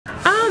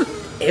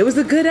it was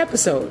a good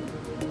episode.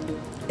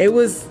 It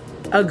was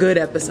a good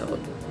episode.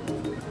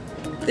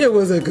 It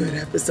was a good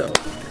episode.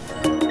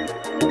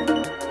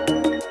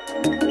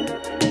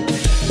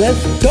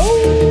 Let's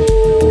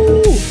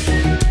go!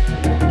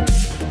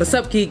 What's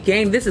up, Geek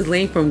Gang? This is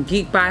Lane from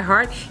Geek by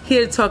Heart,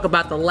 here to talk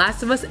about The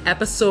Last of Us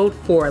Episode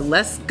 4.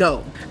 Let's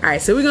go.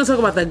 Alright, so we're going to talk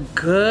about the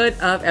good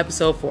of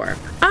Episode 4.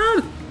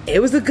 It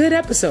was a good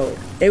episode.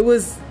 It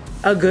was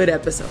a good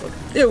episode.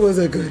 It was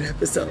a good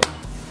episode.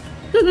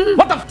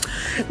 What the?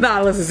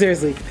 Nah, listen,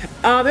 seriously.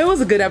 It was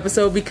a good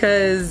episode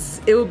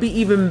because it would be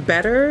even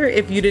better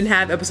if you didn't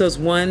have episodes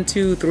 1,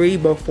 2, 3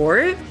 before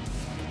it.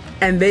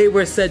 And they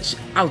were such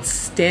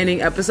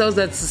outstanding episodes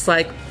that's just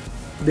like,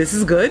 this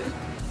is good.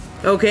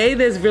 Okay,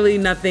 there's really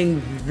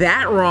nothing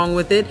that wrong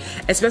with it,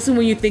 especially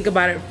when you think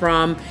about it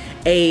from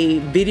a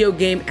video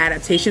game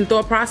adaptation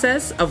thought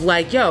process of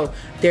like, yo,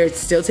 they're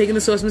still taking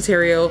the source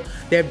material,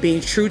 they're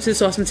being true to the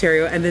source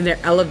material, and then they're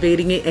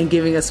elevating it and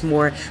giving us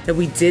more that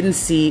we didn't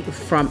see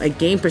from a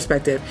game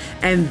perspective.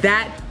 And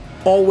that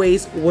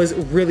always was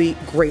really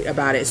great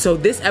about it. So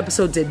this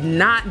episode did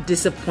not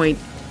disappoint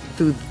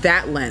through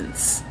that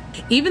lens.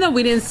 Even though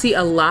we didn't see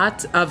a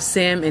lot of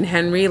Sam and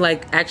Henry,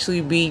 like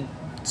actually we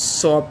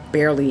saw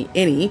barely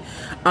any,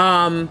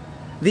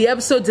 the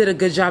episode did a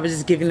good job of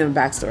just giving them a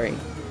backstory.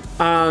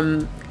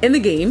 In the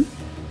game,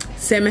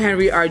 Sam and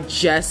Henry are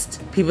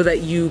just people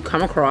that you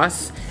come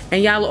across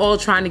and y'all are all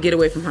trying to get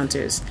away from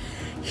hunters.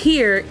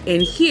 Here,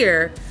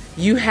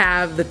 you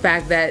have the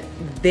fact that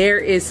there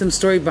is some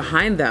story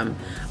behind them.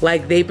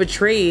 Like they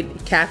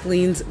betrayed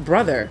Kathleen's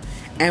brother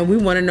and we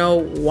want to know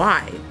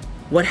why.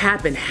 What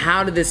happened?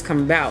 How did this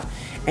come about?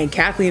 And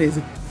Kathleen is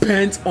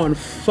bent on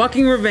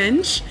fucking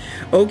revenge,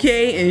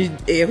 okay?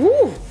 And it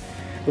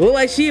look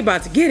like she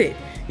about to get it.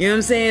 You know what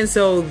I'm saying?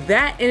 So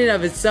that in and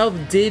of itself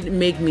did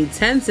make me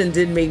tense and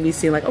did make me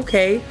seem like,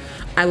 okay,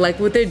 I like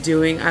what they're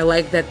doing. I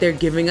like that they're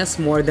giving us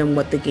more than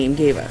what the game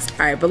gave us.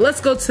 All right, but let's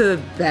go to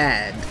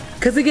bad.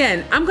 Because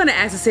again, I'm gonna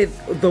actually say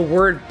the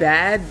word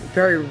bad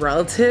very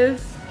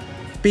relative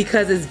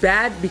because it's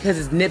bad because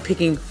it's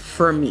nitpicking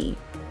for me.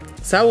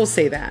 So I will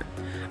say that.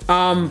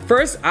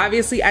 First,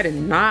 obviously, I did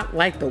not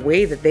like the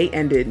way that they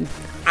ended.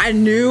 I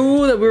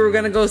knew that we were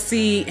gonna go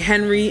see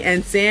Henry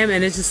and Sam,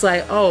 and it's just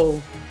like,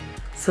 oh,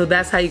 so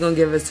that's how you're gonna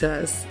give it to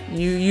us.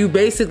 You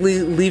basically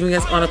leaving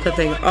us on a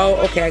cliffhanger.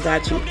 Oh, okay, I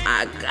got you.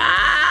 I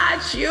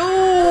got you.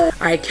 All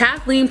right,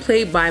 Kathleen,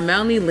 played by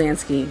Melanie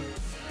Lansky.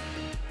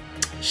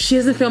 She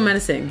doesn't feel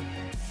menacing.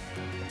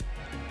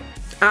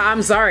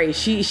 I'm sorry,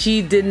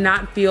 she did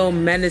not feel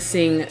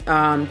menacing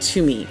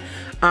to me.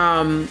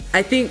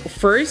 I think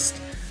first,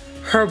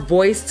 her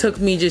voice took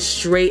me just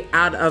straight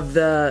out of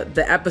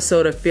the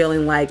episode of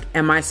feeling like,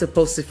 am I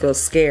supposed to feel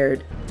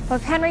scared? Well,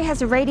 if Henry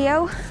has a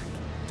radio,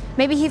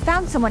 maybe he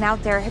found someone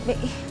out there.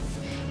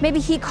 Maybe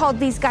he called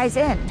these guys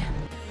in.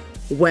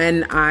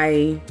 When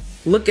I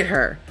look at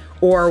her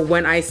or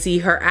when I see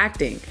her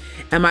acting,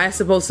 am I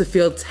supposed to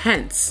feel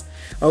tense?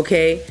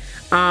 Okay.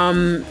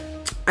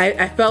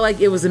 I felt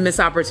like it was a missed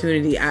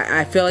opportunity.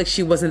 I feel like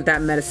she wasn't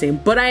that menacing,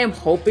 but I am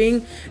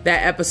hoping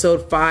that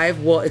episode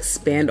 5 will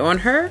expand on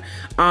her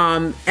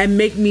and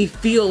make me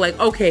feel like,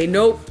 okay,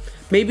 nope,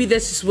 maybe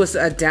this just was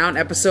a down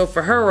episode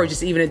for her or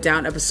just even a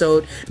down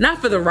episode, not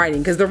for the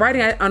writing, because the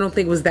writing I don't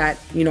think was that,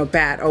 you know,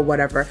 bad or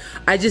whatever.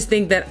 I just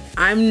think that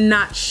I'm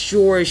not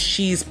sure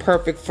she's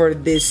perfect for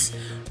this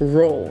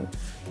role.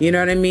 You know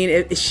what I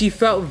mean? She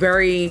felt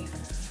very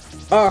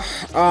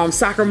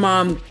soccer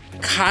mom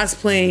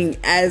cosplaying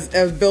as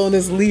a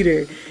villainous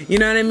leader, you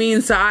know what I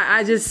mean? So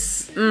I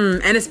just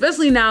and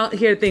especially now,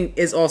 here the thing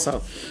is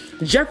also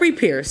Jeffrey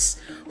Pierce,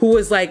 who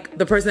was like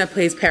the person that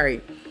plays Perry,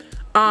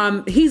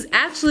 he's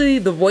actually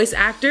the voice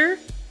actor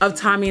of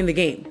Tommy in the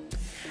game,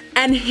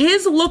 and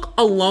his look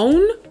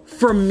alone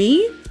for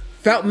me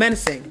felt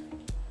menacing.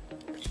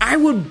 I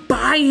would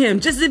buy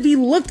him just if he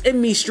looked at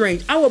me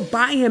strange. I would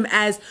buy him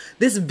as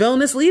this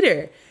villainous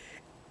leader.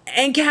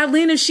 And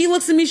Kathleen, if she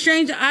looks at me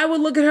strange, I would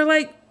look at her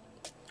like,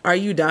 are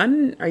you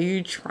done? Are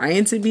you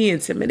trying to be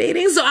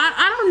intimidating? So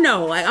I don't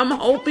know. Like, I'm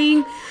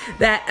hoping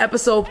that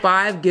episode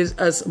 5 gives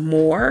us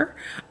more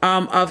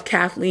of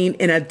Kathleen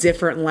in a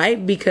different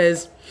light,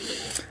 because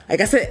like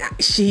I said,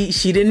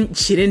 she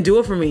didn't do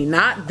it for me.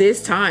 Not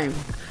this time.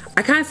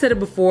 I kind of said it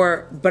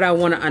before, but I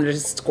want to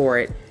underscore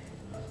it.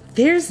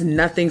 There's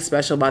nothing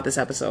special about this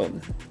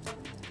episode.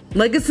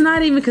 Like, it's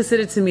not even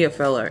considered to me a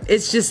filler.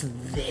 It's just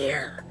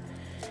there.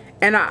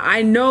 And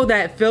I know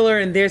that filler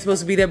and they're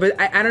supposed to be there, but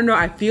I don't know.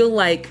 I feel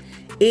like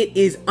it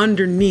is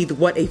underneath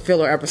what a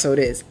filler episode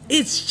is.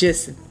 It's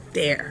just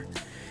there.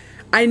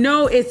 I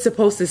know it's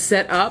supposed to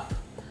set up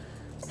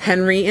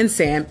Henry and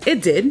Sam.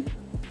 It did.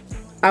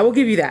 I will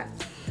give you that.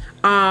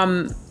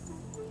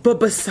 But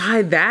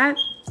beside that,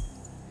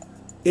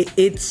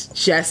 it's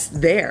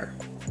just there.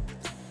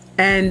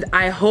 And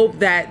I hope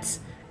that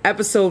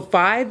episode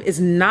 5 is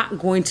not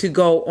going to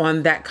go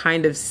on that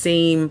kind of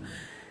same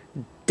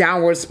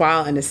downward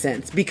spiral in a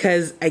sense,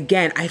 because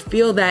again, I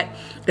feel that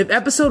if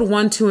episode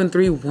 1, 2, and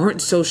 3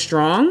 weren't so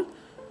strong,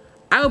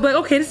 I would be like,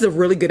 okay, this is a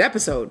really good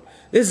episode.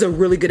 this is a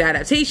really good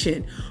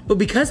adaptation. But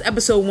because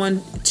episode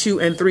 1, 2,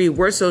 and 3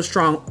 were so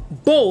strong,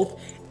 both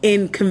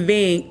in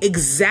conveying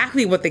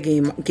exactly what the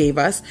game gave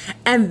us,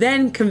 and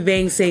then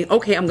conveying saying,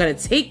 okay, I'm gonna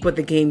take what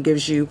the game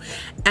gives you,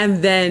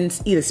 and then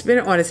either spin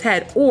it on its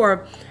head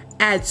or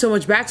add so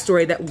much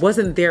backstory that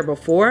wasn't there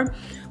before.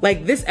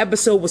 Like, this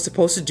episode was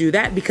supposed to do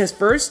that because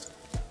first,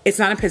 it's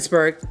not in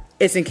Pittsburgh,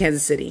 it's in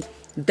Kansas City.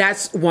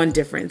 That's one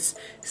difference.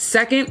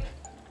 Second,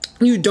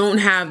 you don't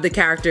have the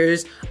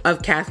characters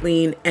of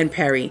Kathleen and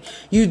Perry.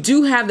 You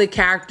do have the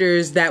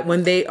characters that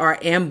when they are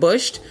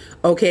ambushed,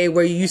 okay,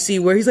 where you see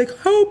where he's like,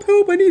 help,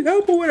 I need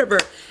help or whatever,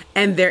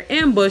 and they're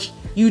ambushed,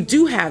 you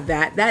do have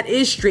that. That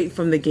is straight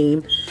from the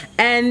game.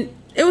 And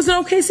it was an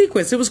okay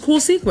sequence. It was a cool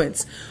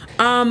sequence.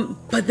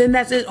 But then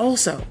that's it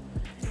also.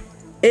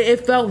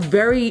 It felt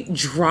very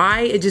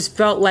dry. It just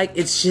felt like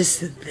it's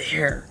just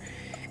there.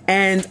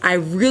 And I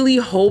really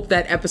hope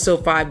that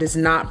episode 5 does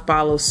not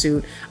follow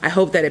suit. I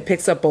hope that it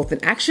picks up both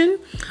in action.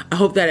 I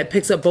hope that it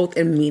picks up both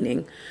in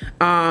meaning.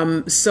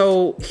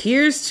 So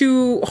here's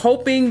to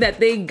hoping that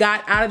they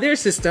got out of their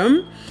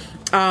system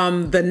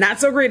the not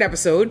so great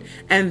episode,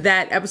 and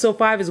that episode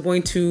 5 is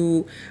going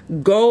to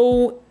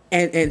go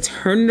and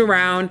turn it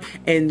around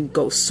and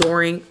go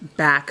soaring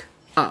back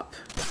up.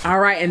 All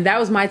right, and that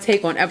was my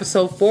take on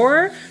episode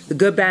 4, The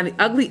Good, Bad, and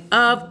the Ugly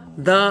of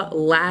The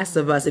Last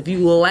of Us. If you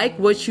like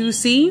what you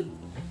see,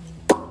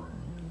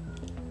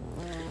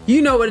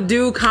 you know what to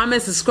do.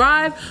 Comment,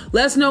 subscribe.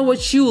 Let us know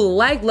what you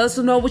like. Let us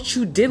know what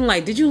you didn't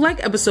like. Did you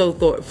like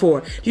episode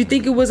 4? Do you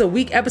think it was a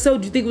weak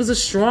episode? Do you think it was a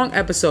strong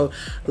episode?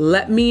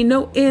 Let me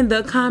know in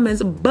the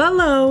comments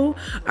below.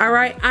 All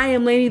right, I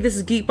am Lainey. This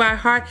is Geek by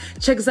Heart.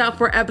 Check us out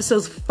for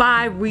episode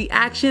 5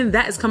 reaction.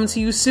 That is coming to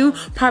you soon.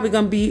 Probably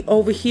gonna be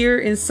over here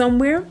in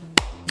somewhere.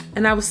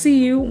 And I will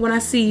see you when I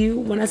see you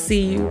when I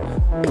see you.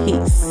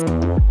 Peace.